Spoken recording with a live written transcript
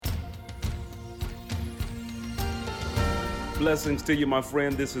Blessings to you, my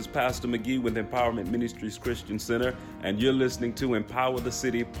friend. This is Pastor McGee with Empowerment Ministries Christian Center, and you're listening to Empower the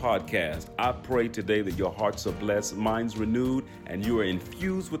City podcast. I pray today that your hearts are blessed, minds renewed, and you are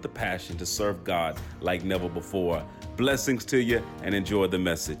infused with the passion to serve God like never before. Blessings to you, and enjoy the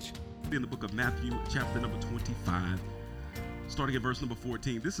message. In the book of Matthew, chapter number 25, starting at verse number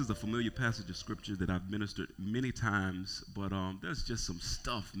 14. This is a familiar passage of scripture that I've ministered many times, but there's just some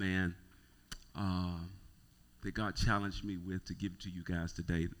stuff, man, that God challenged me with to give to you guys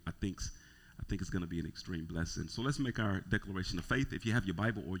today. I think it's going to be an extreme blessing. So let's make our declaration of faith. If you have your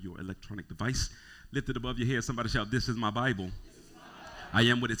Bible or your electronic device lifted above your head, somebody shout, "This is my Bible. I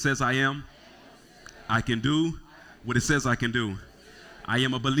am what it says I am. I can do what it says I can do. I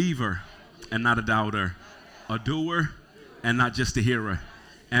am a believer and not a doubter, a doer and not just a hearer.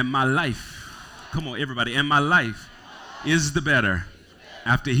 And my life, come on everybody, and my life is the better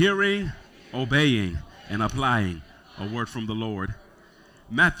after hearing, obeying, and applying a word from the Lord."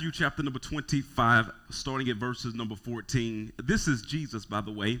 Matthew chapter number 25, starting at verses number 14. This is Jesus, by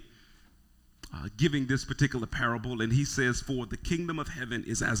the way, giving this particular parable, and he says, "For the kingdom of heaven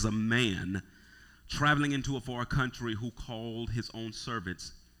is as a man traveling into a far country, who called his own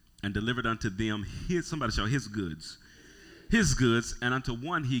servants and delivered unto them his," somebody shout, "his goods. His goods, and unto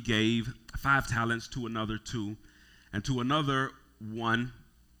one he gave 5 talents, to another 2, and to another 1,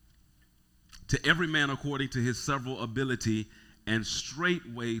 to every man according to his several ability, and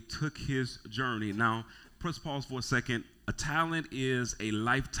straightway took his journey." Now, press pause for a second. A talent is a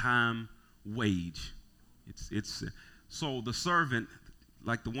lifetime wage. It's so the servant,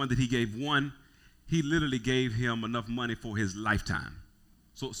 like the one that he gave 1, he literally gave him enough money for his lifetime.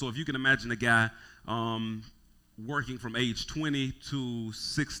 So if you can imagine a guy working from age 20 to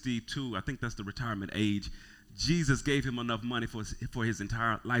 62, I think that's the retirement age, Jesus gave him enough money for his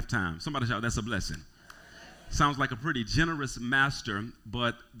entire lifetime. Somebody shout, "That's a blessing." Sounds like a pretty generous master,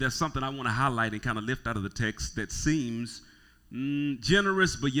 but there's something I want to highlight and kind of lift out of the text that seems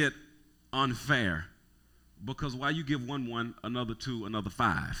generous but yet unfair. Because why you give one, another 2, another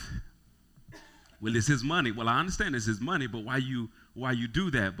 5? Well, it's his money. Well, I understand it's his money, but why you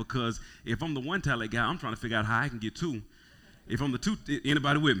do that? Because if I'm the 1 talent guy, I'm trying to figure out how I can get 2. If I'm the 2,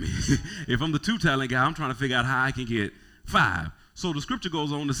 anybody with me? If I'm the 2 talent guy, I'm trying to figure out how I can get 5. So the scripture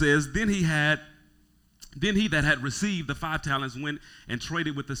goes on and says, Then he that had received the 5 talents went and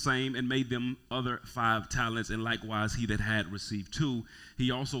traded with the same, and made them other 5 talents. And likewise he that had received 2,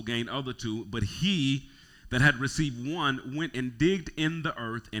 he also gained other 2. But he that had received 1 went and digged in the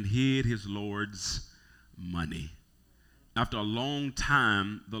earth and hid his Lord's money. After a long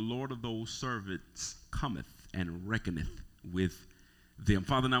time, the Lord of those servants cometh and reckoneth with them.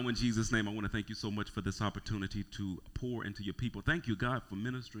 Father, now in Jesus' name, I want to thank you so much for this opportunity to pour into your people. Thank you, God, for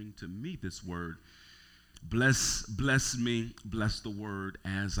ministering to me this word. Bless me, bless the word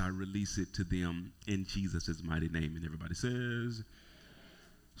as I release it to them in Jesus' mighty name. And everybody says.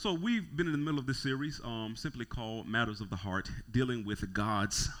 So we've been in the middle of this series simply called Matters of the Heart, dealing with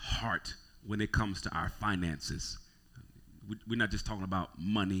God's heart when it comes to our finances. We're not just talking about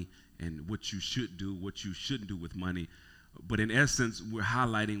money and what you should do, what you shouldn't do with money, but in essence, we're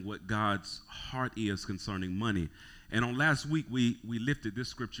highlighting what God's heart is concerning money. And on last week, we lifted this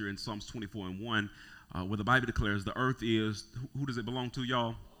scripture in Psalms 24:1, where the Bible declares the earth is, who does it belong to,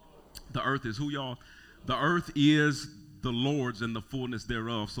 y'all? The earth is who, y'all? The earth is the Lord's and the fullness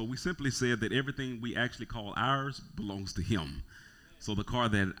thereof. So we simply said that everything we actually call ours belongs to him. So the car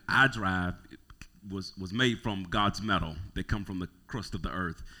that I drive was made from God's metal that come from the crust of the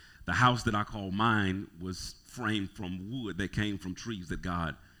earth. The house that I call mine was framed from wood that came from trees that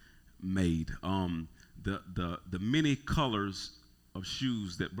God made. The many colors of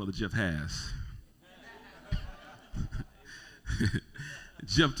shoes that Brother Jeff has.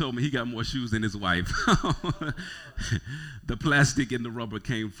 Jeff told me he got more shoes than his wife. The plastic and the rubber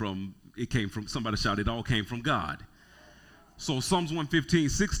came from, somebody shouted, it all came from God. So Psalms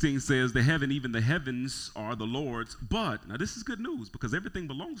 115:16 says, even the heavens are the Lord's, but, now this is good news because everything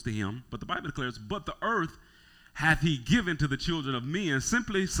belongs to him, but the Bible declares, but the earth hath he given to the children of men,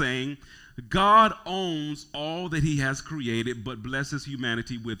 simply saying, God owns all that he has created, but blesses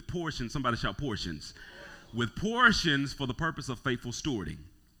humanity with portions. Somebody shout portions. With portions for the purpose of faithful stewarding.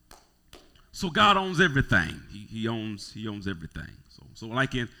 So God owns everything. He owns everything. So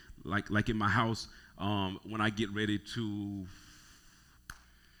like in my house, when I get ready to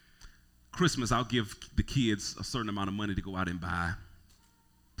Christmas, I'll give the kids a certain amount of money to go out and buy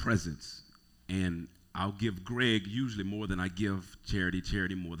presents. And I'll give Greg usually more than I give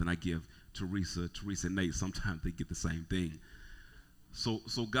Charity more than I give Teresa and Nate. Sometimes they get the same thing.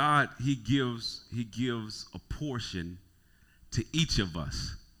 So God, he gives a portion to each of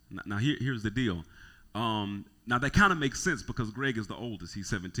us. Now here's the deal. Now that kind of makes sense because Greg is the oldest. He's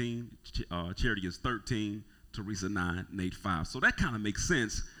 17. Charity is 13. Teresa 9. Nate 5. So that kind of makes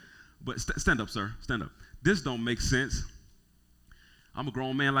sense. But stand up, sir. Stand up. This don't make sense. I'm a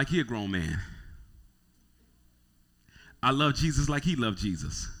grown man like he a grown man. I love Jesus like he loved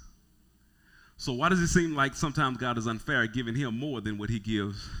Jesus. So why does it seem like sometimes God is unfair giving him more than what he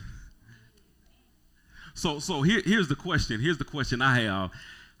gives? So here's the question. Here's the question I have.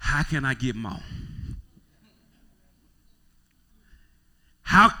 How can I get more?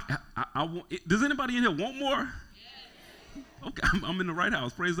 Does anybody in here want more? Okay, I'm in the right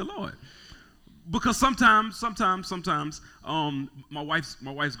house. Praise the Lord. Because sometimes, my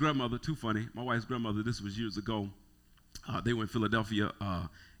wife's grandmother, too funny. My wife's grandmother, this was years ago. They were in Philadelphia,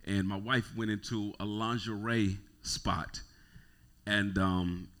 and my wife went into a lingerie spot, and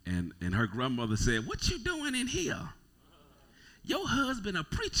her grandmother said, "What you doing in here? Your husband a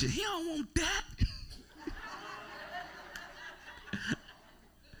preacher. He don't want that."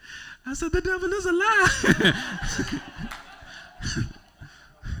 I said, "The devil is a lie."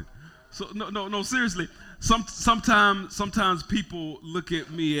 So no, seriously. Sometimes people look at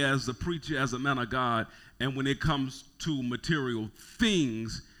me as a preacher, as a man of God, and when it comes to material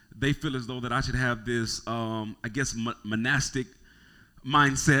things, they feel as though that I should have this, monastic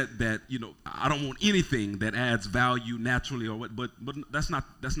mindset that I don't want anything that adds value naturally or what. But that's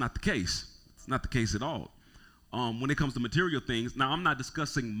not the case. It's not the case at all. When it comes to material things, now I'm not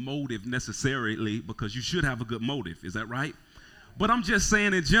discussing motive necessarily because you should have a good motive. Is that right? But I'm just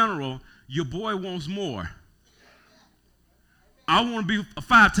saying in general, your boy wants more. I want to be a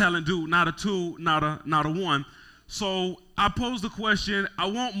 5-talent dude, not a 2, not a 1. So I pose the question, I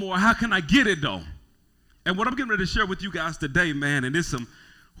want more. How can I get it though? And what I'm getting ready to share with you guys today, man, and this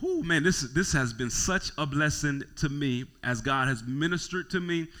has been such a blessing to me as God has ministered to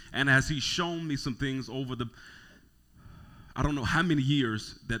me and as he's shown me some things over I don't know how many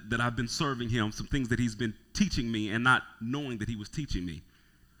years that I've been serving him, some things that he's been teaching me and not knowing that he was teaching me.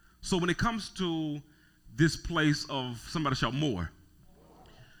 So when it comes to this place of, somebody shout more,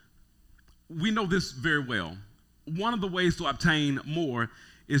 we know this very well. One of the ways to obtain more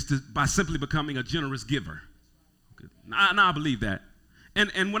is by simply becoming a generous giver. Okay. Now I believe that.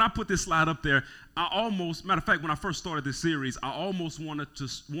 And when I put this slide up there, matter of fact, when I first started this series, I almost wanted to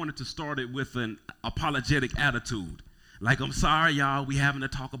start it with an apologetic attitude. Like, I'm sorry, y'all, we having to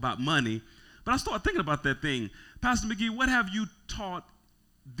talk about money. But I started thinking about that thing. Pastor McGee, what have you taught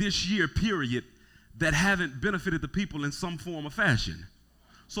this year, period, that haven't benefited the people in some form or fashion?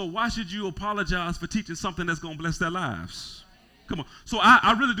 So why should you apologize for teaching something that's going to bless their lives? Come on. So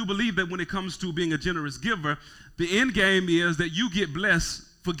I really do believe that when it comes to being a generous giver, the end game is that you get blessed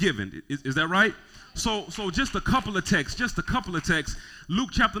for giving. Is that right? So just a couple of texts. Luke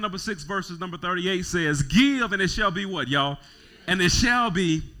chapter number 6, verses number 38 says, "Give and it shall be" what, y'all? "And it shall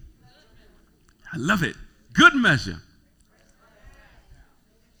be," I love it, "good measure."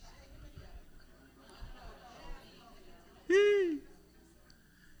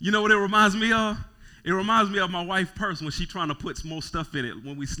 You know what it reminds me of? It reminds me of my wife's purse when she's trying to put more stuff in it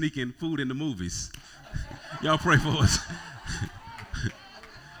when we sneak in food in the movies. Y'all pray for us.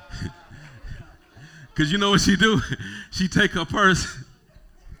 Because you know what she do? She take her purse,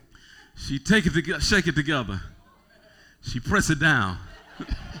 she take it together, shake it together, she press it down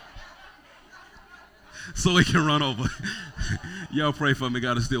so it can run over. Y'all pray for me.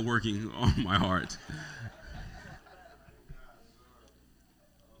 God is still working on my heart.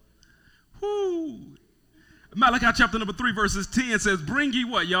 Woo. Malachi chapter number 3 verses 10 says, "Bring ye"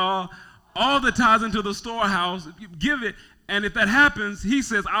 what, y'all? "All the tithes into the storehouse, give it, and if that happens," he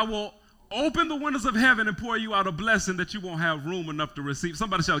says, "I will open the windows of heaven and pour you out a blessing that you won't have room enough to receive."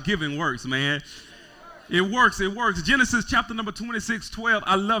 Somebody shout, "Giving works," man. It works. Genesis chapter number 26:12.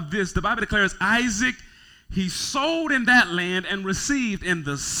 I love this. The Bible declares Isaac, he sowed in that land and received in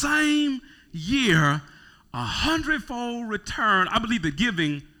the same year 100-fold return. I believe that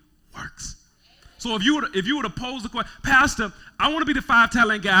giving works. So if you were to pose the question, "Pastor, I want to be the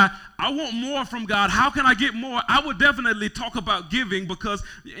 5-talent guy. I want more from God. How can I get more?" I would definitely talk about giving because,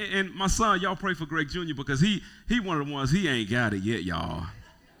 and my son, y'all pray for Greg Jr. because he one of the ones, he ain't got it yet, y'all.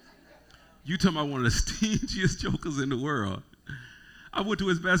 You talking about one of the stingiest jokers in the world. I went to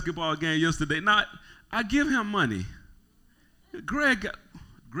his basketball game yesterday. Now, I give him money. Greg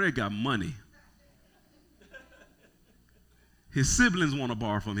got money. His siblings want to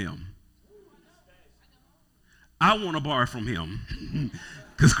borrow from him. I want to borrow from him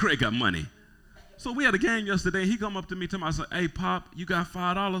because Greg got money. So we had a game yesterday. He come up to me, tell me, I said, "Hey, Pop, you got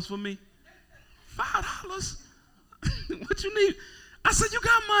 $5 for me?" $5? What you need? I said, you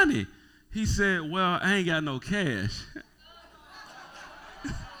got money. He said, well, I ain't got no cash.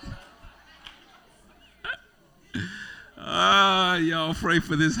 Y'all pray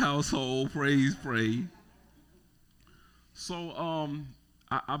for this household. Praise, pray. So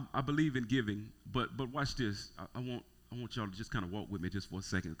I believe in giving, but watch this. I want y'all to just kind of walk with me just for a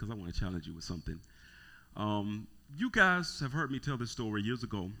second because I want to challenge you with something. You guys have heard me tell this story years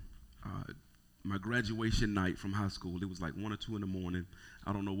ago. My graduation night from high school, it was like 1 or 2 in the morning.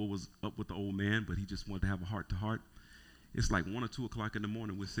 I don't know what was up with the old man, but he just wanted to have a heart-to-heart. It's like 1 or 2 o'clock in the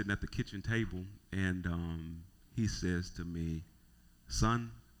morning. We're sitting at the kitchen table, and he says to me,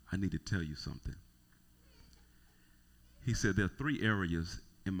 son, I need to tell you something. He said, there are 3 areas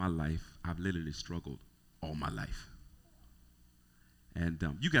in my life I've literally struggled all my life. And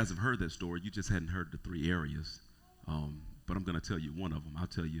you guys have heard that story. You just hadn't heard the 3 areas. But I'm going to tell you one of them. I'm going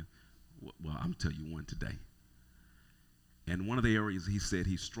to tell you one today. And one of the areas he said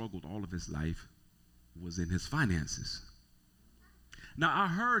he struggled all of his life was in his finances. Now, I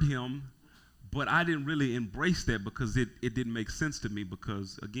heard him, but I didn't really embrace that because it didn't make sense to me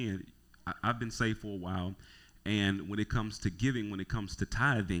because, again, I've been saved for a while. And when it comes to giving, when it comes to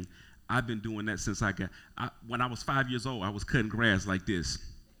tithing, I've been doing that since when I was 5 years old, I was cutting grass like this.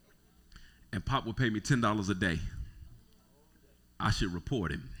 And Pop would pay me $10 a day. I should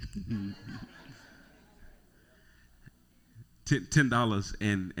report him. $10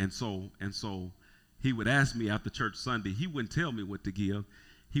 and so he would ask me after church Sunday. He wouldn't tell me what to give.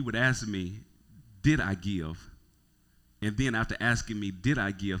 He would ask me, did I give? And then after asking me, did I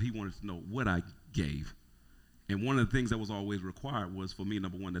give, he wanted to know what I gave. And one of the things that was always required was for me,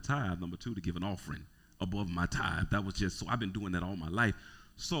 number 1, to tithe, number 2, to give an offering above my tithe. That was just, so I've been doing that all my life.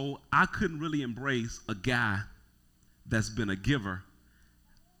 So I couldn't really embrace a guy that's been a giver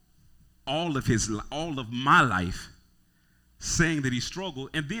all of my life, saying that he struggled.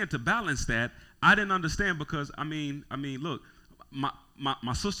 And then to balance that, I didn't understand because, I mean, look,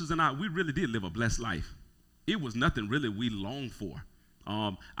 my sisters and I, we really did live a blessed life. It was nothing really we longed for.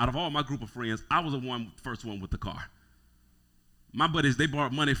 Out of all my group of friends, I was the first one with the car. My buddies, they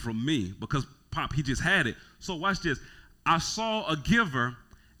borrowed money from me because Pop, he just had it. So watch this. I saw a giver,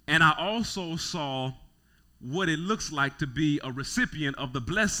 and I also saw what it looks like to be a recipient of the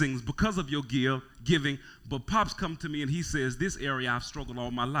blessings because of your giving. But Pop's come to me and he says, this area I've struggled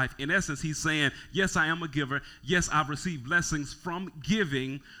all my life. In essence, he's saying, yes, I am a giver. Yes, I've received blessings from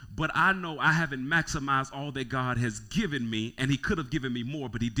giving, but I know I haven't maximized all that God has given me, and he could have given me more,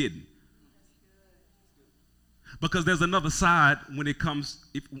 but he didn't. Because there's another side when it comes,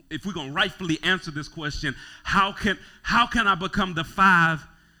 if we're going to rightfully answer this question, how can I become the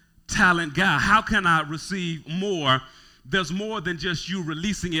 5-talent guy? How can I receive more? There's more than just you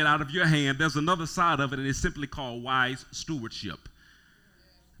releasing it out of your hand. There's another side of it, and it's simply called wise stewardship.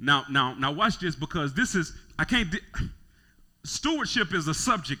 Now watch this, because this is, stewardship is a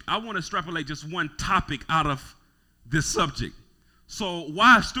subject. I want to extrapolate just one topic out of this subject. So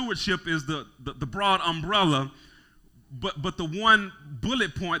wise stewardship is the broad umbrella, but the one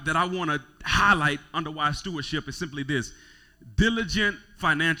bullet point that I want to highlight under wise stewardship is simply this: diligent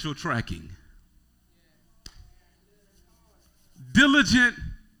financial tracking. Diligent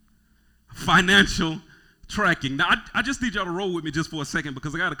financial tracking. Now, I just need y'all to roll with me just for a second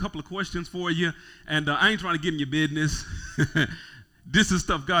because I got a couple of questions for you, and I ain't trying to get in your business. This is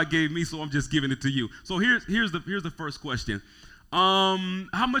stuff God gave me, so I'm just giving it to you. So here's the first question. How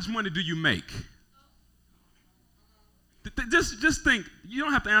much money do you make? Just think. You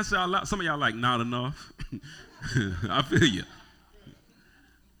don't have to answer out loud. Some of y'all like, not enough. I feel you.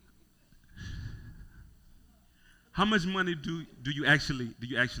 How much money do you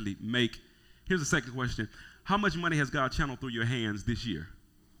actually make? Here's the second question. How much money has God channeled through your hands this year?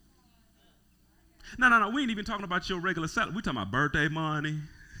 No. We ain't even talking about your regular salary. We talking about birthday money.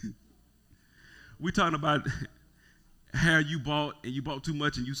 We talking about hair you bought and you bought too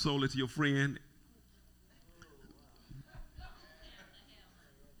much and you sold it to your friend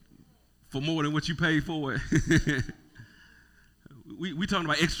for more than what you paid for it. we talking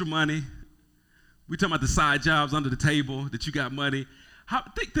about extra money. We talking about the side jobs under the table that you got money.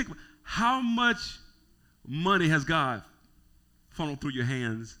 Think how much money has God funneled through your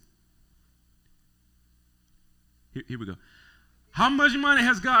hands? Here we go. How much money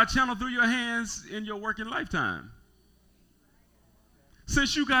has God channeled through your hands in your working lifetime?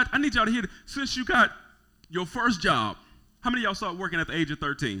 I need y'all to hear this. Since you got your first job, how many of y'all started working at the age of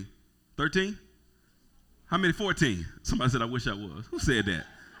 13? 13? How many? 14? Somebody said, I wish I was. Who said that?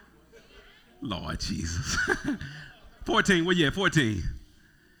 Lord Jesus. 14, where you at? 14.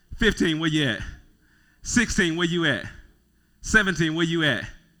 15, where you at? 16, where you at? 17, where you at?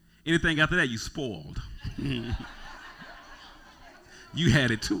 Anything after that, you spoiled. You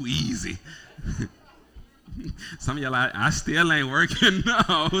had it too easy. Some of y'all like, I still ain't working.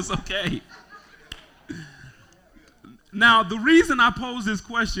 No, it's okay. Now, the reason I pose this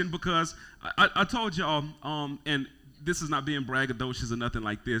question, because I told y'all, and this is not being braggadocious or nothing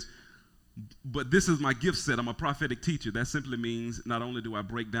like this, but this is my gift set. I'm a prophetic teacher. That simply means not only do I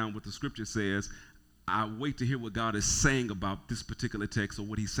break down what the scripture says, I wait to hear what God is saying about this particular text or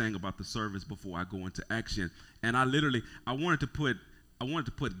what he's saying about the service before I go into action. And I wanted to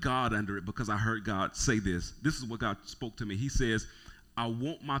put God under it because I heard God say this. This is what God spoke to me. He says, I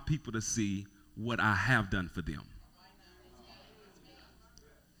want my people to see what I have done for them.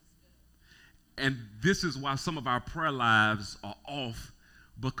 And this is why some of our prayer lives are off,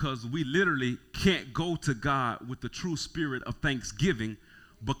 because we literally can't go to God with the true spirit of thanksgiving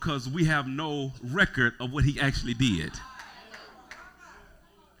because we have no record of what he actually did.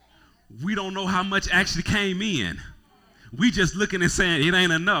 We don't know how much actually came in. We just looking and saying it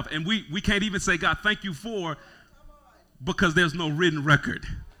ain't enough. And we can't even say, God, thank you for, because there's no written record.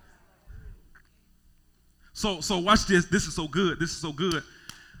 So watch this. This is so good. This is so good.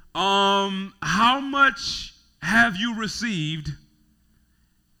 How much have you received?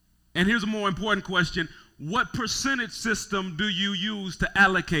 And here's a more important question. What percentage system do you use to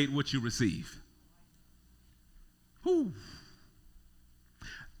allocate what you receive? Whew.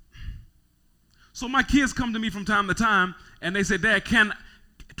 So my kids come to me from time to time and they say, Dad, can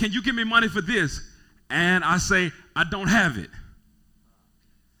you give me money for this? And I say, I don't have it.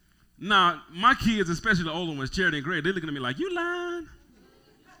 Now, my kids, especially the older ones, Charity and Greg, they're looking at me like, you lying?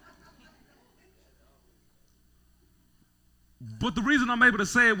 But the reason I'm able to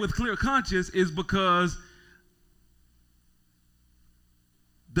say it with clear conscience is because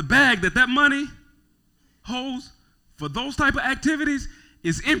the bag that money holds for those type of activities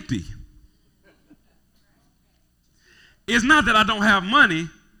is empty. It's not that I don't have money.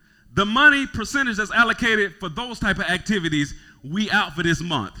 The money percentage that's allocated for those type of activities, we out for this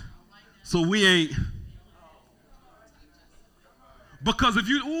month. So we ain't. Because if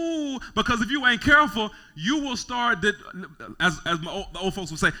you ain't careful, you will start, as the old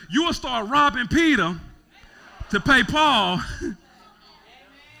folks would say, you will start robbing Peter to pay Paul.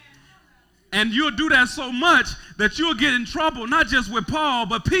 And you'll do that so much that you'll get in trouble, not just with Paul,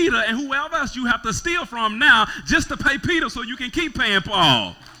 but Peter and whoever else you have to steal from now just to pay Peter so you can keep paying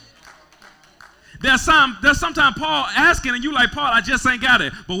Paul. There's sometimes Paul asking and you like, Paul, I just ain't got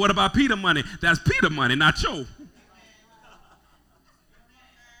it. But what about Peter money? That's Peter money, not yours.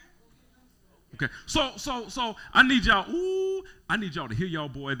 Okay, so I need y'all to hear y'all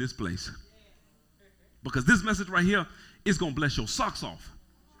boy in this place. Because this message right here is going to bless your socks off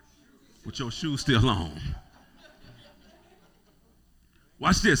with your shoes still on.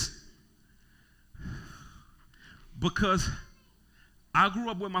 Watch this. Because I grew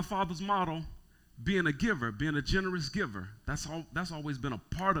up with my father's motto, being a giver, being a generous giver. That's always been a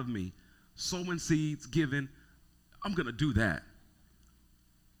part of me. Sowing seeds, giving. I'm going to do that.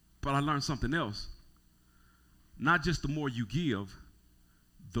 But I learned something else. Not just the more you give,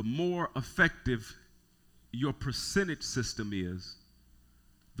 the more effective your percentage system is,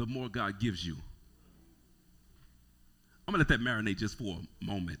 the more God gives you. I'm going to let that marinate just for a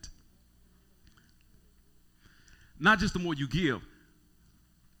moment. Not just the more you give,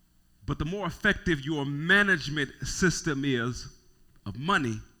 but the more effective your management system is of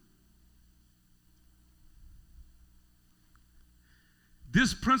money.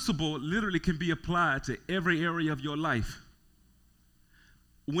 This principle literally can be applied to every area of your life.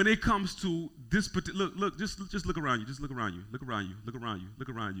 When it comes to this particular, look, just look around you, just look around you, look around you, look around you, look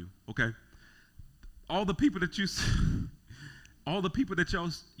around you, okay? All the people that you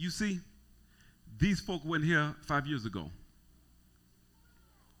see, these folk weren't here 5 years ago.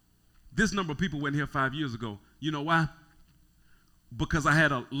 This number of people weren't here 5 years ago. You know why? Because I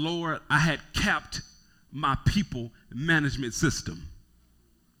had capped my people management system.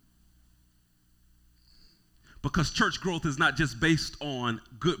 Because church growth is not just based on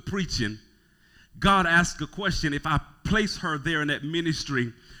good preaching. God asked a question, if I place her there in that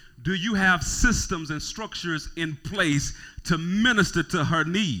ministry, do you have systems and structures in place to minister to her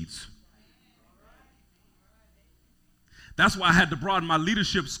needs? That's why I had to broaden my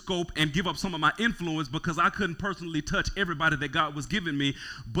leadership scope and give up some of my influence, because I couldn't personally touch everybody that God was giving me.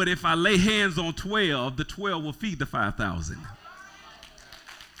 But if I lay hands on 12, the 12 will feed the 5,000.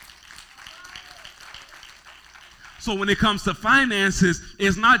 So when it comes to finances,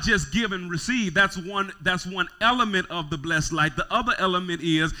 it's not just give and receive. That's one element of the blessed life. The other element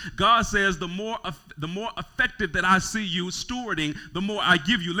is God says the more effective that I see you stewarding, the more I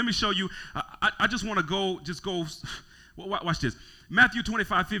give you. Let me show you. I just want to go. Watch this. Matthew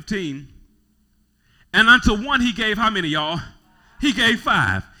 25:15. And unto one he gave how many, y'all? He gave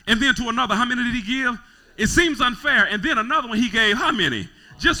 5. And then to another, how many did he give? It seems unfair. And then another one he gave how many?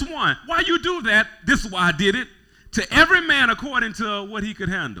 Just 1. Why you do that? This is why I did it. To every man according to what he could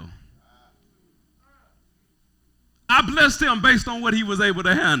handle. I blessed him based on what he was able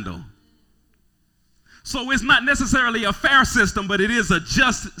to handle. So it's not necessarily a fair system, but it is a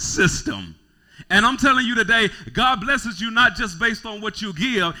just system. And I'm telling you today, God blesses you not just based on what you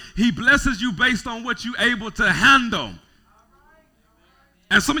give. He blesses you based on what you're able to handle.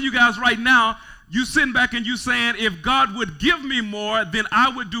 And some of you guys right now, you sitting back and you saying, if God would give me more, then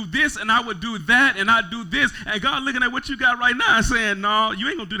I would do this and I would do that and I'd do this. And God looking at what you got right now and saying, no, you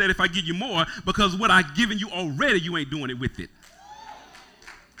ain't going to do that if I give you more, because what I've given you already, you ain't doing it with it.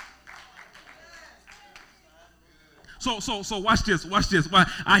 So watch this. Why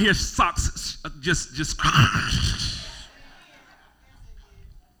I hear socks just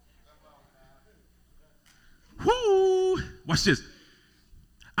whoo. Watch this.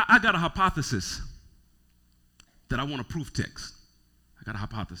 I got a hypothesis that I want to proof text. I got a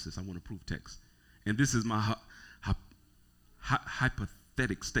hypothesis I want to proof text. And this is my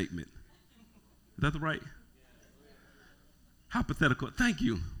hypothetical statement. Is that the right? Hypothetical. Thank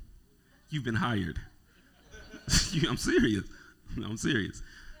you. You've been hired. I'm serious. I'm serious.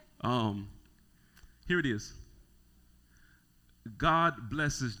 Here it is. God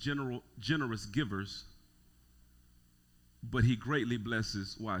blesses generous givers, but he greatly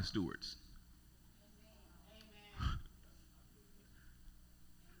blesses wise stewards.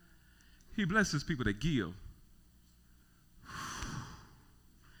 He blesses people that give.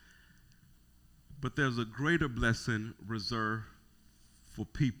 But there's a greater blessing reserved for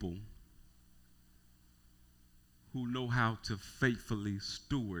people who know how to faithfully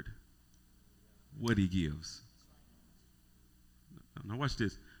steward what he gives. Now watch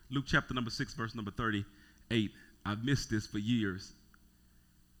this. Luke chapter number 6, verse number 38. I've missed this for years.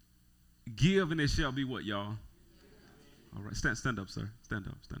 Give and it shall be what, y'all? All right, stand up, sir. Stand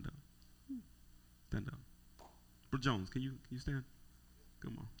up. Stand up. Brother Jones, can you stand?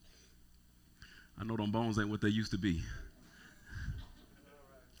 Come on. I know them bones ain't what they used to be.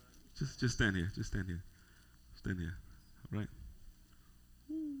 Just stand here. Just stand here. Stand here. All right.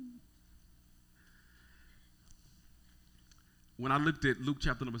 When I looked at Luke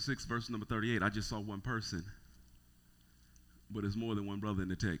chapter number 6, verse number 38, I just saw one person. But it's more than one brother in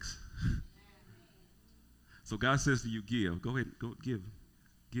the text. So God says to you, give. Go ahead. Go give.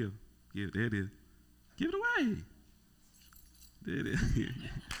 Give. There it is. Give it away. There it is.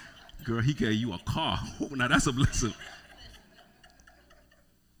 Girl, he gave you a car. Oh, now that's a blessing.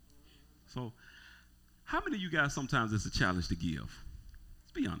 So, how many of you guys sometimes it's a challenge to give?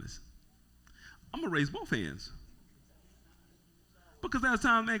 Let's be honest. I'm going to raise both hands. Because there's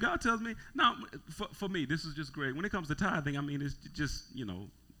times, man, God tells me, now, for me, this is just great. When it comes to tithing, I mean, it's just, you know,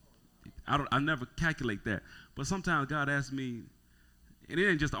 I never calculate that. But sometimes God asks me, and it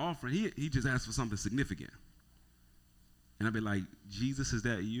ain't just an offering. He just asks for something significant. And I'll be like, Jesus, is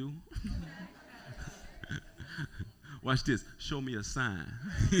that you? Watch this. Show me a sign.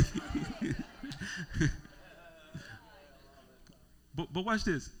 But watch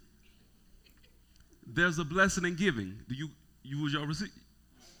this. There's a blessing in giving. Do you use your receipt?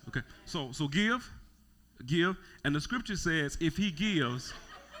 Okay. So give, and the scripture says if he gives,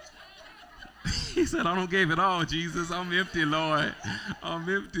 he said, I don't give it all, Jesus. I'm empty, Lord. I'm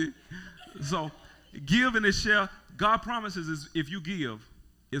empty. So give and it shall. God promises is if you give,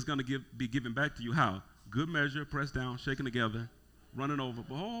 it's going to be given back to you. How? Good measure, pressed down, shaken together, running over.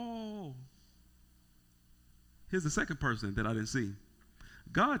 Oh, here's the second person that I didn't see.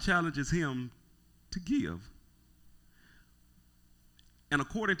 God challenges him to give. And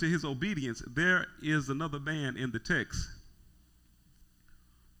according to his obedience, there is another man in the text.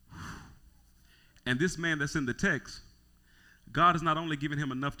 And this man that's in the text, God has not only given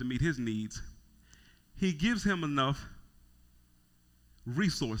him enough to meet his needs, he gives him enough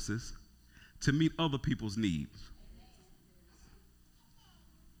resources to meet other people's needs.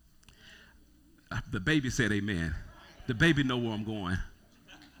 The baby said amen. The baby know where I'm going.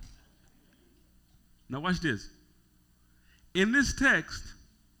 Now watch this. In this text,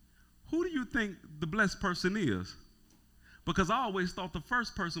 who do you think the blessed person is? Because I always thought the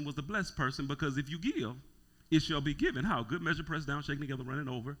first person was the blessed person, because if you give, it shall be given. How? Good measure, pressed down, shaken together, running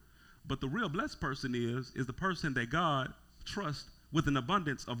over. But the real blessed person is the person that God trusts with an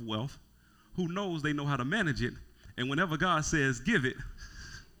abundance of wealth, who knows they know how to manage it. And whenever God says, give it,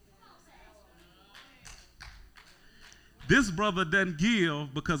 this brother doesn't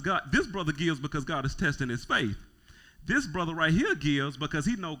give because this brother gives because God is testing his faith. This brother right here gives because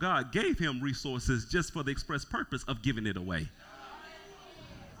he know God gave him resources just for the express purpose of giving it away.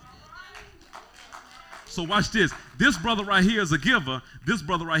 So watch this. This brother right here is a giver. This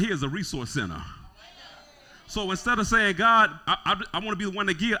brother right here is a resource center. So instead of saying, God, I want to be the one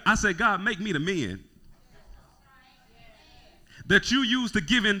to give, I say, God, make me the man that you use to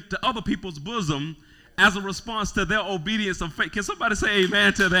give into other people's bosom as a response to their obedience of faith. Can somebody say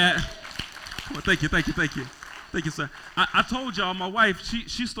amen to that? Come on, thank you. Thank you, sir. I told y'all my wife,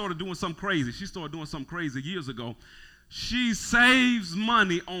 she started doing something crazy. She started doing something crazy years ago. She saves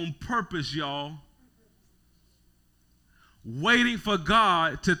money on purpose, y'all, waiting for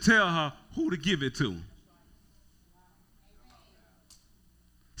God to tell her who to give it to.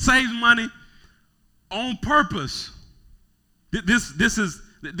 Saves money on purpose. This is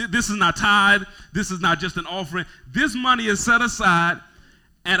not tithe. This is not just an offering. This money is set aside,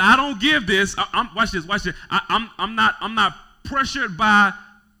 and I don't give this. Watch this. I'm not pressured by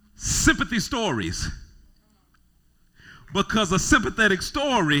sympathy stories, because a sympathetic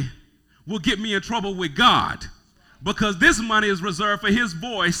story will get me in trouble with God, because this money is reserved for His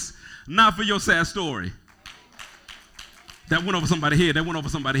voice, not for your sad story. That went over somebody's head. And I'm going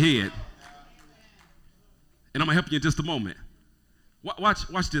to help you in just a moment.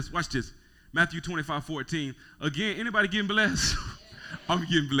 Watch this. Matthew 25:14. Again, anybody getting blessed? I'm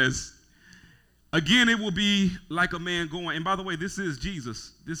getting blessed. Again, it will be like a man going, and by the way, this is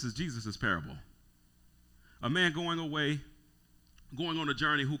Jesus' parable. A man going on a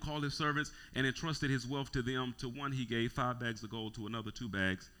journey, who called his servants and entrusted his wealth to them. To one he gave 5 bags of gold, to another 2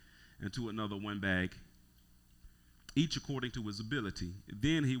 bags, and to another 1 bag, each according to his ability.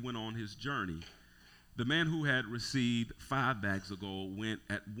 Then he went on his journey. The man who had received 5 bags of gold went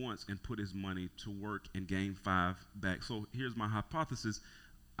at once and put his money to work and gained 5 bags. So here's my hypothesis.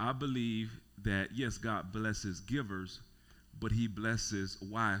 I believe that, yes, God blesses givers, but He blesses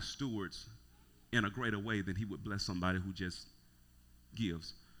wise stewards in a greater way than He would bless somebody who just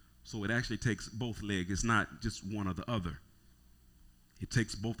gives. So it actually takes both legs. It's not just one or the other. It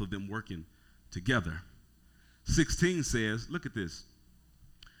takes both of them working together. 16 says, look at this.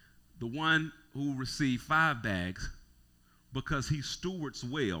 The one who received 5 bags, because he stewards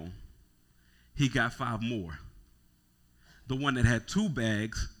well, he got 5 more. The one that had 2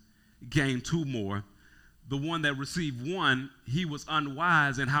 bags gained 2 more. The one that received 1, he was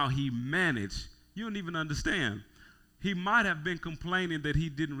unwise in how he managed. You don't even understand. He might have been complaining that he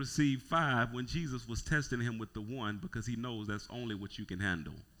didn't receive 5 when Jesus was testing him with the 1, because He knows that's only what you can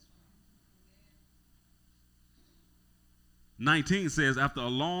handle. 19 says, after a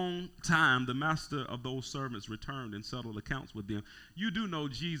long time, the master of those servants returned and settled accounts with them. You do know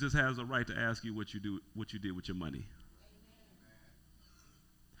Jesus has a right to ask you what you did with your money.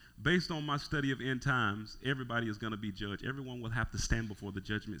 Based on my study of end times, everybody is going to be judged. Everyone will have to stand before the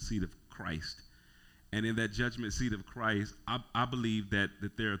judgment seat of Christ. And in that judgment seat of Christ, I believe that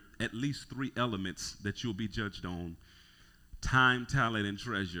there are at least 3 elements that you'll be judged on: time, talent, and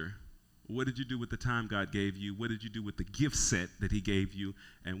treasure. What did you do with the time God gave you? What did you do with the gift set that He gave you?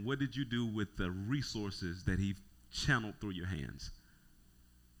 And what did you do with the resources that He channeled through your hands?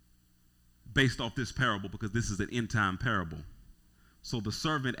 Based off this parable, because this is an end time parable. So the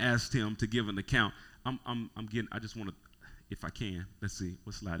servant asked him to give an account. I just want to, if I can, let's see,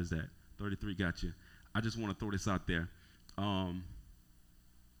 what slide is that? 33, got you. I just want to throw this out there. Do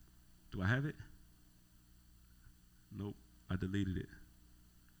I have it? Nope, I deleted it.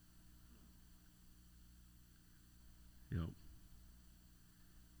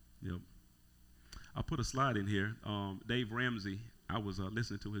 Yep. I put a slide in here. Dave Ramsey, I was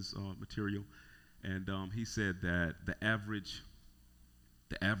listening to his material, and he said that the average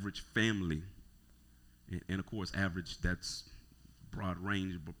family, and of course average, that's broad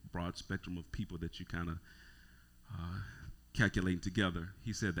range, broad spectrum of people that you kind of calculate together.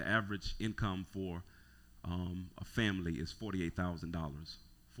 He said the average income for a family is $48,000.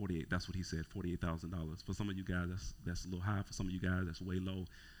 48, that's what he said, $48,000. For some of you guys, that's a little high. For some of you guys, that's way low.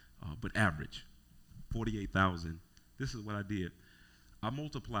 But average, $48,000. This is what I did. I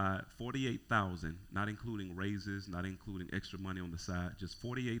multiplied $48,000, not including raises, not including extra money on the side, just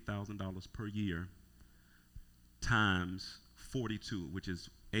 $48,000 per year times 42, which is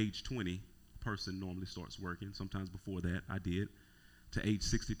age 20. A person normally starts working. Sometimes before that, I did, to age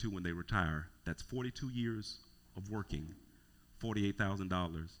 62 when they retire. That's 42 years of working.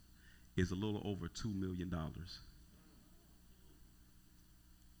 $48,000, is a little over $2 million.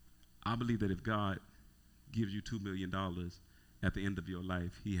 I believe that if God gives you $2 million at the end of your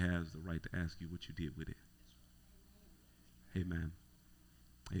life, he has the right to ask you what you did with it. Amen.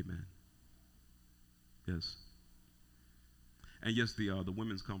 Amen. Yes. And yes, the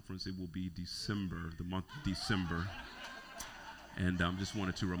women's conference, it will be December, the month of December. And just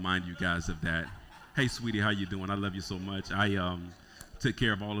wanted to remind you guys of that. Hey, sweetie, how you doing? I love you so much. I took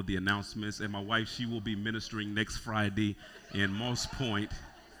care of all of the announcements. And my wife, she will be ministering next Friday in Moss Point.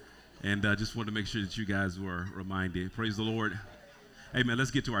 And just wanted to make sure that you guys were reminded. Praise the Lord. Amen.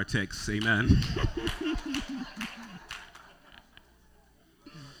 Let's get to our text. Amen.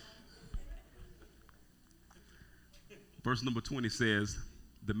 Verse number 20 says,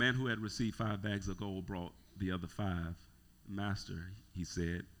 the man who had received 5 bags of gold brought the other 5. Master, he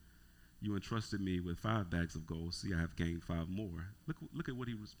said, you entrusted me with 5 bags of gold. See, I have gained 5 more. Look at what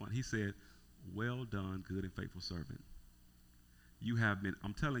he responded. He said, well done, good and faithful servant. You have been,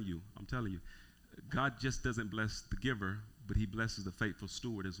 I'm telling you, God just doesn't bless the giver, but he blesses the faithful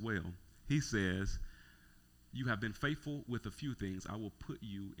steward as well. He says, you have been faithful with a few things. I will put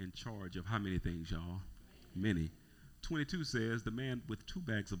you in charge of how many things, y'all? Many. 22 says, the man with 2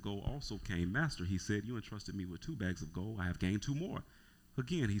 bags of gold also came. Master, he said, you entrusted me with 2 bags of gold. I have gained 2 more.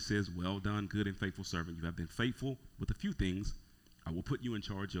 Again, he says, well done, good and faithful servant. You have been faithful with a few things. I will put you in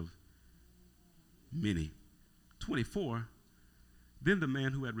charge of many. 24, then the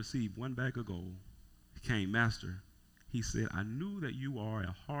man who had received 1 bag of gold came. Master, he said, I knew that you are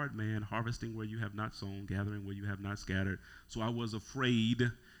a hard man, harvesting where you have not sown, gathering where you have not scattered. So I was afraid,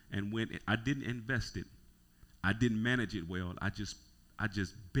 and when I didn't invest it, I didn't manage it well. I just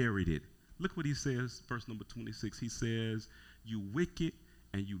buried it. Look what he says, verse number 26. He says, you wicked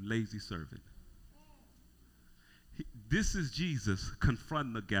and you lazy servant. This is Jesus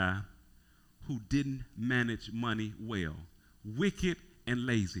confronting the guy who didn't manage money well. Wicked and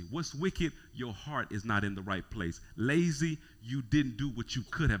lazy. What's wicked? Your heart is not in the right place. Lazy, you didn't do what you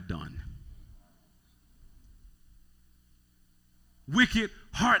could have done. Wicked,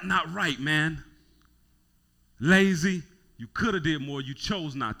 heart not right, man. Lazy, you could have did more, you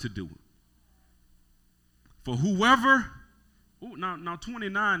chose not to do it. For whoever, now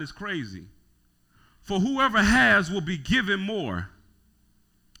 29 is crazy. For whoever has will be given more.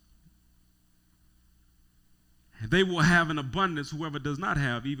 They will have an abundance. Whoever does not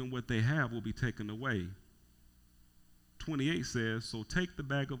have, even what they have will be taken away. 28 says, so take the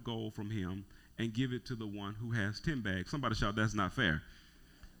bag of gold from him and give it to the one who has 10 bags. Somebody shout, that's not fair.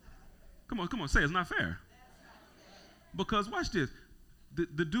 Come on, say it's not fair. Because watch this,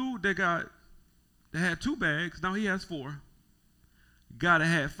 the dude that had 2 bags, now he has 4. Guy that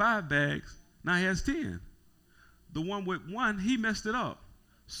had 5 bags, now he has 10. The one with 1, he messed it up.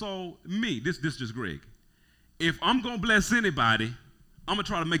 So this just Greg. If I'm gonna bless anybody, I'm gonna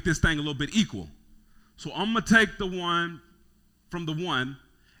try to make this thing a little bit equal. So I'm gonna take the one from the 1,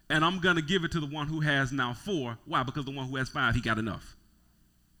 and I'm gonna give it to the one who has now 4. Why? Because the one who has 5, he got enough.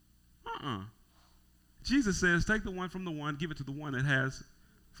 Jesus says, take the one from the 1, give it to the one that has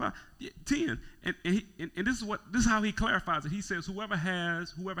 5, 10. And this is how he clarifies it. He says, whoever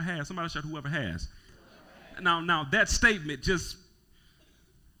has, somebody shout, whoever has. Now that statement, just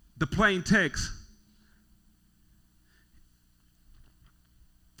the plain text,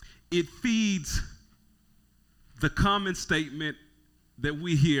 it feeds the common statement that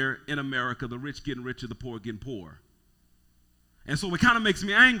we hear in America, the rich getting richer, the poor getting poorer. And so it kind of makes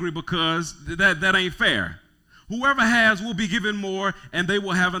me angry because that ain't fair. Whoever has will be given more, and they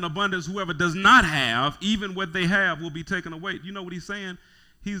will have an abundance. Whoever does not have, even what they have, will be taken away. You know what he's saying?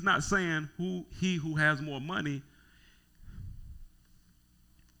 He's not saying he who has more money.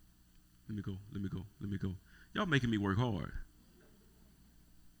 Let me go. Y'all making me work hard.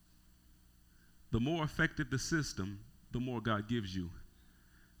 The more effective the system, the more God gives you.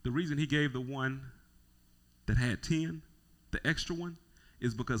 The reason he gave the one that had 10, the extra one,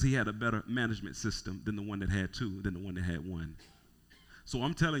 is because he had a better management system than the one that had 2, than the one that had 1. So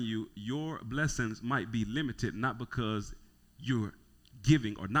I'm telling you, your blessings might be limited, not because you're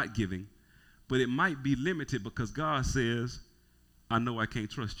giving or not giving, but it might be limited because God says, I know I can't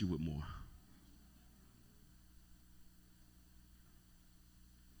trust you with more.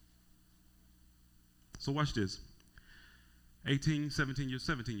 So watch this. 17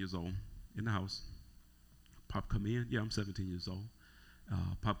 years old in the house. Pop come in. Yeah, I'm 17 years old.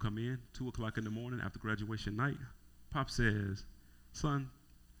 Pop come in, 2 o'clock in the morning after graduation night. Pop says, son,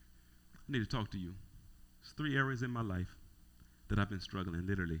 I need to talk to you. There's 3 areas in my life that I've been struggling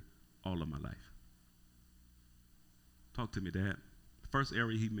literally all of my life. Talk to me, Dad. The first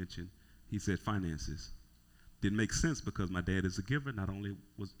area he mentioned He said finances. Didn't make sense because my dad is a giver. Not only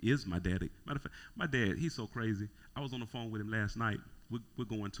is my dad, matter of fact, my dad, he's so crazy. I was on the phone with him last night. We're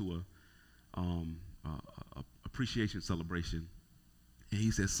going to a appreciation celebration. And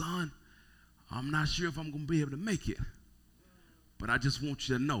he said, son, I'm not sure if I'm going to be able to make it, but I just want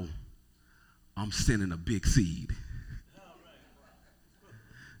you to know I'm sending a big seed.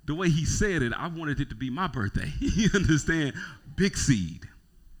 The way he said it, I wanted it to be my birthday. You understand? Big seed.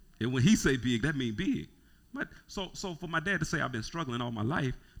 And when he say big, that means big. But so for my dad to say I've been struggling all my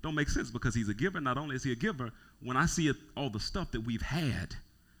life don't make sense because he's a giver. Not only is he a giver, when I see all the stuff that we've had,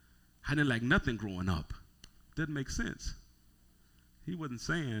 I didn't like nothing growing up. Doesn't make sense. He wasn't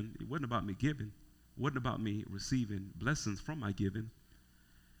saying, it wasn't about me giving. It wasn't about me receiving blessings from my giving.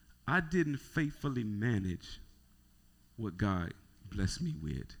 I didn't faithfully manage what God blessed me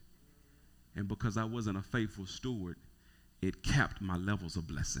with. And because I wasn't a faithful steward, it capped my levels of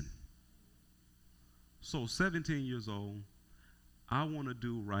blessing. So 17 years old, I want to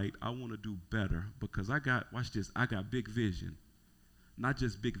do right. I want to do better because I got big vision. Not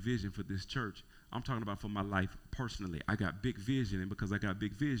just big vision for this church. I'm talking about for my life personally. I got big vision, and because I got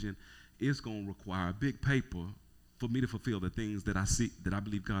big vision, it's going to require big paper for me to fulfill the things that I see, that I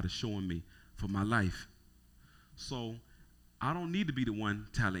believe God is showing me for my life. So I don't need to be the 1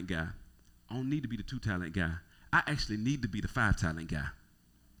 talent guy. I don't need to be the 2 talent guy. I actually need to be the 5 talent guy.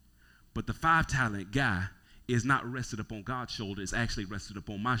 But the 5 talent guy is not rested upon God's shoulder. It's actually rested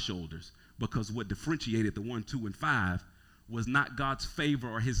upon my shoulders, because what differentiated the 1, 2, and 5 was not God's favor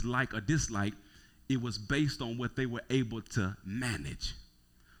or his like or dislike. It was based on what they were able to manage.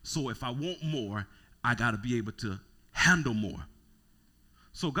 So if I want more, I got to be able to handle more.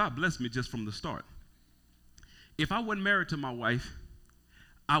 So God blessed me just from the start. If I wasn't married to my wife,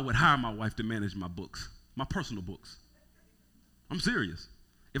 I would hire my wife to manage my books, my personal books. I'm serious.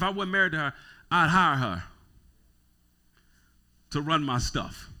 If I wasn't married to her, I'd hire her to run my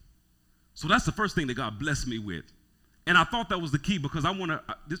stuff. So that's the first thing that God blessed me with. And I thought that was the key because I want to,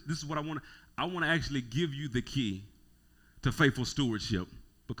 this is what I want to actually give you the key to faithful stewardship.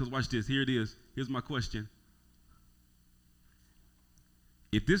 Because watch this, here it is. Here's my question.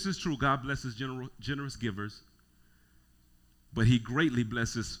 If this is true, God blesses generous givers, but he greatly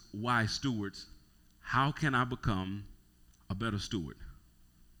blesses wise stewards. How can I become a better steward?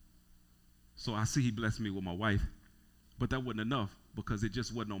 So I see he blessed me with my wife, but that wasn't enough because it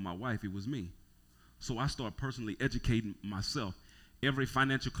just wasn't on my wife, it was me. So I started personally educating myself. Every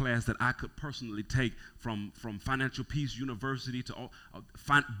financial class that I could personally take, from Financial Peace University to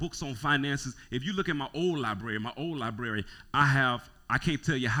books on finances. If you look at my old library, I can't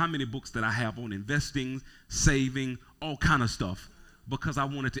tell you how many books that I have on investing, saving, all kind of stuff, because I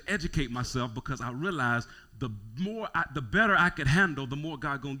wanted to educate myself, because I realized the better I could handle, the more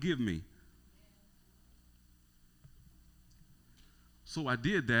God gonna give me. So I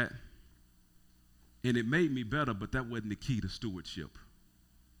did that, and it made me better, but that wasn't the key to stewardship.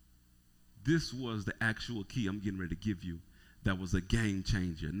 This was the actual key I'm getting ready to give you. That was a game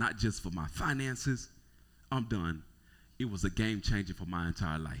changer, not just for my finances. I'm done. It was a game changer for my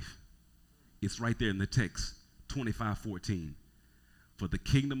entire life. It's right there in the text, 25:14. For the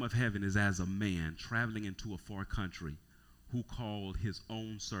kingdom of heaven is as a man traveling into a far country, who called his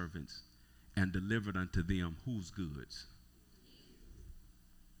own servants and delivered unto them whose goods?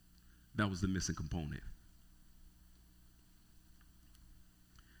 That was the missing component.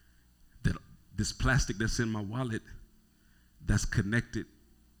 That this plastic that's in my wallet, that's connected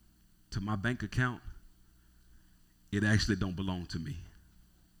to my bank account, it actually don't belong to me.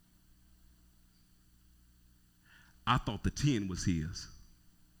 I thought the 10 was his,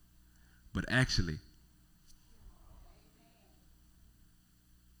 but actually,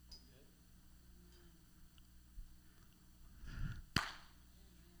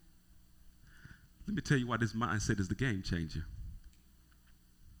 let me tell you why this mindset is the game changer.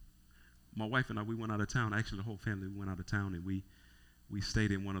 My wife and I, we went out of town. Actually, the whole family went out of town, and we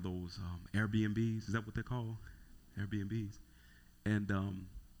stayed in one of those Airbnbs. Is that what they're called? Airbnbs. And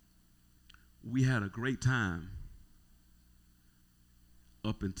we had a great time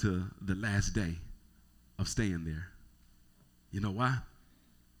up until the last day of staying there. You know why?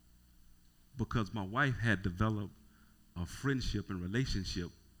 Because my wife had developed a friendship and relationship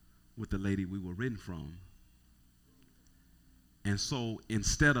with the lady we were renting from. And so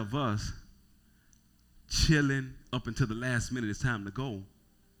instead of us chilling up until the last minute it's time to go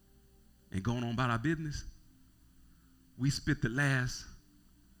and going on about our business, we spent the last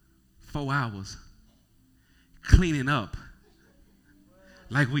 4 hours cleaning up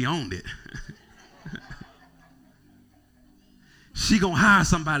like we owned it. she gonna hire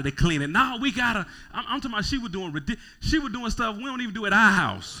somebody to clean it. No, we gotta. I'm talking about she was doing stuff we don't even do at our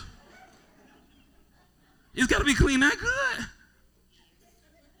house. It's got to be clean that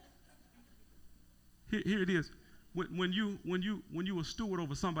good. Here it is. When you a steward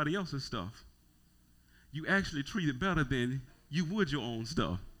over somebody else's stuff, you actually treat it better than you would your own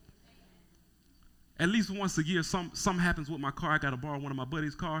stuff. At least once a year, something happens with my car. I got to borrow one of my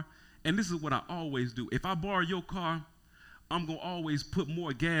buddy's car. And this is what I always do. If I borrow your car, I'm going to always put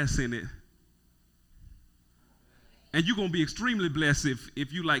more gas in it. And you're going to be extremely blessed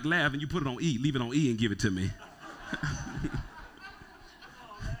if you like laugh and you put it on E, leave it on E and give it to me.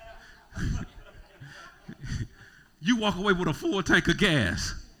 You walk away with a full tank of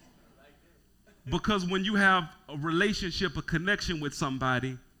gas. Because when you have a relationship, a connection with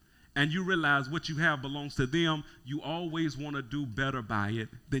somebody, and you realize what you have belongs to them, you always want to do better by it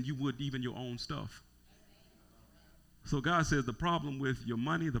than you would even your own stuff. So God says the problem with your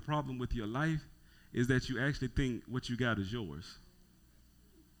money, the problem with your life, is that you actually think what you got is yours.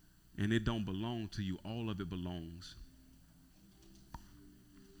 And it don't belong to you. All of it belongs.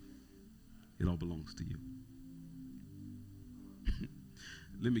 It all belongs to you.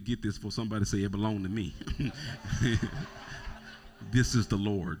 Let me get this before somebody say it belonged to me. This is the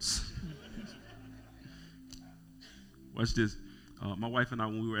Lord's. Watch this. My wife and I,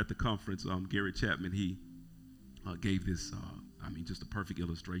 when we were at the conference, Gary Chapman, he gave this, just a perfect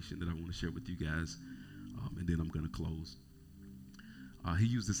illustration that I want to share with you guys, and then I'm going to close. He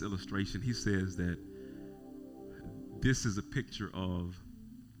used this illustration. He says that this is a picture of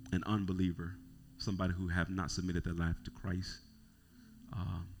an unbeliever, somebody who have not submitted their life to Christ.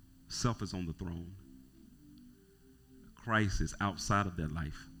 Self is on the throne. Christ is outside of their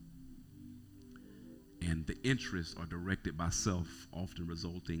life. And the interests are directed by self, often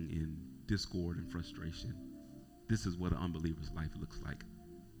resulting in discord and frustration. This is what an unbeliever's life looks like.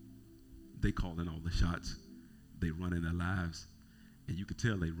 They call in all the shots. They run in their lives. And you can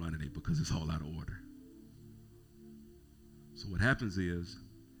tell they running it because it's all out of order. So what happens is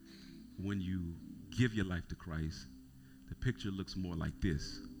when you give your life to Christ, the picture looks more like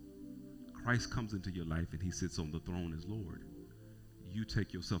this. Christ comes into your life and he sits on the throne as Lord. You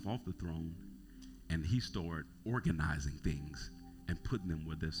take yourself off the throne and he started organizing things and putting them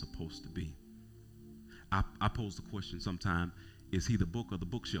where they're supposed to be. I pose the question sometime, is he the book or the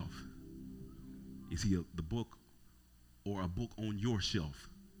bookshelf? Is he the book or a book on your shelf?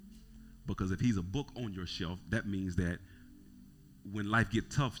 Because if he's a book on your shelf, that means that when life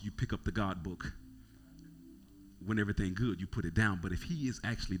gets tough, you pick up the God book. When everything good, you put it down. But if he is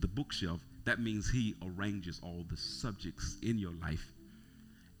actually the bookshelf, that means he arranges all the subjects in your life.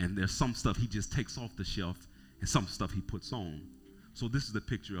 And there's some stuff he just takes off the shelf and some stuff he puts on. So this is the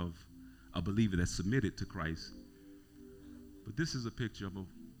picture of a believer that's submitted to Christ. But this is a picture of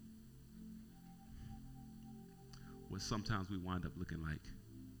what sometimes we wind up looking like.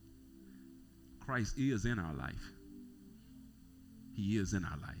 Christ is in our life. He is in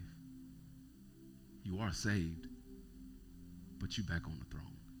our life. You are saved, but you back on the throne.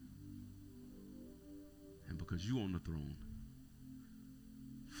 And because you on the throne,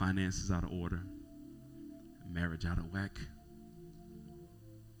 finances out of order, marriage out of whack,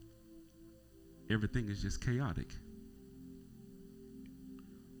 everything is just chaotic.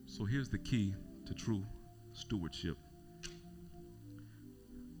 So here's the key to true stewardship.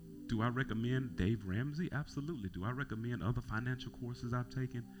 Do I recommend Dave Ramsey? Absolutely. Do I recommend other financial courses I've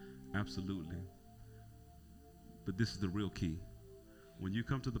taken? Absolutely. But this is the real key. When you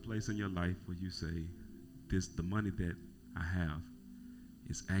come to the place in your life where you say, the money that I have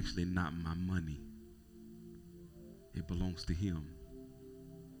is actually not my money. It belongs to him.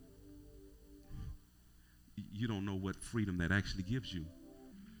 You don't know what freedom that actually gives you.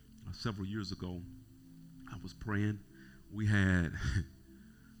 Several years ago, I was praying. We had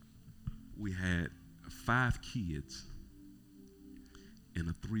 5 kids in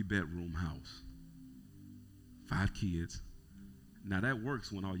a 3-bedroom house. 5 kids. Now that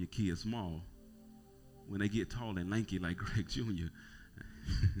works when all your kids small. When they get tall and lanky like Greg Jr.,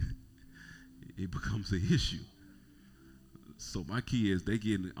 it becomes an issue. So my kids,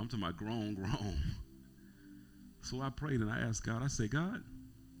 I'm talking about grown. So I prayed and I asked God, I said, God,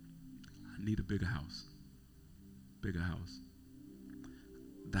 I need a bigger house. Bigger house.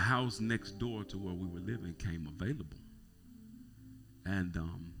 The house next door to where we were living came available. And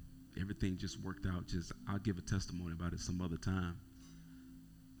everything just worked out. I'll give a testimony about it some other time.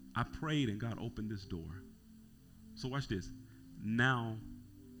 I prayed and God opened this door. So watch this. Now,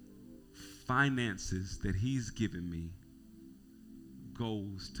 finances that he's given me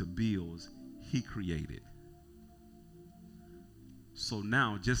goes to bills he created. So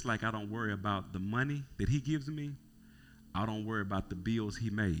now, just like I don't worry about the money that he gives me, I don't worry about the bills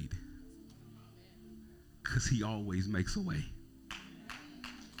he made, because he always makes a way.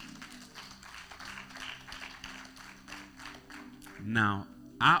 Now,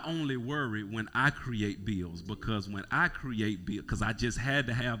 I only worry when I create bills, because when I create bills, because I just had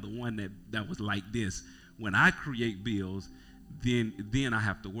to have the one that was like this. When I create bills, then I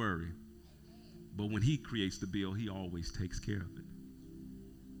have to worry. But when he creates the bill, he always takes care of it.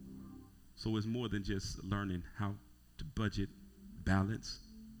 So it's more than just learning how to budget, balance,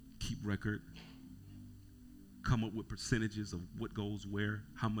 keep record, come up with percentages of what goes where,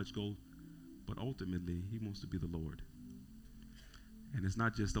 how much goes. But ultimately, he wants to be the Lord. And it's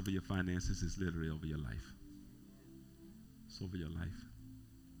not just over your finances, it's literally over your life. It's over your life.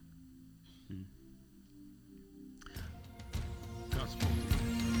 God spoke to me.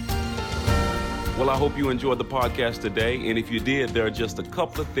 Well, I hope you enjoyed the podcast today. And if you did, there are just a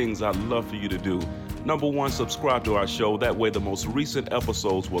couple of things I'd love for you to do. Number one, subscribe to our show. That way, the most recent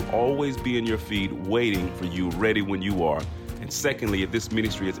episodes will always be in your feed waiting for you, ready when you are. And secondly, if this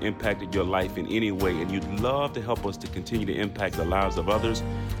ministry has impacted your life in any way and you'd love to help us to continue to impact the lives of others,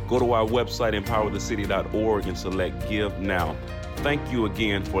 go to our website, empowerthecity.org, and select Give Now. Thank you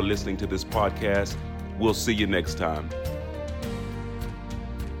again for listening to this podcast. We'll see you next time.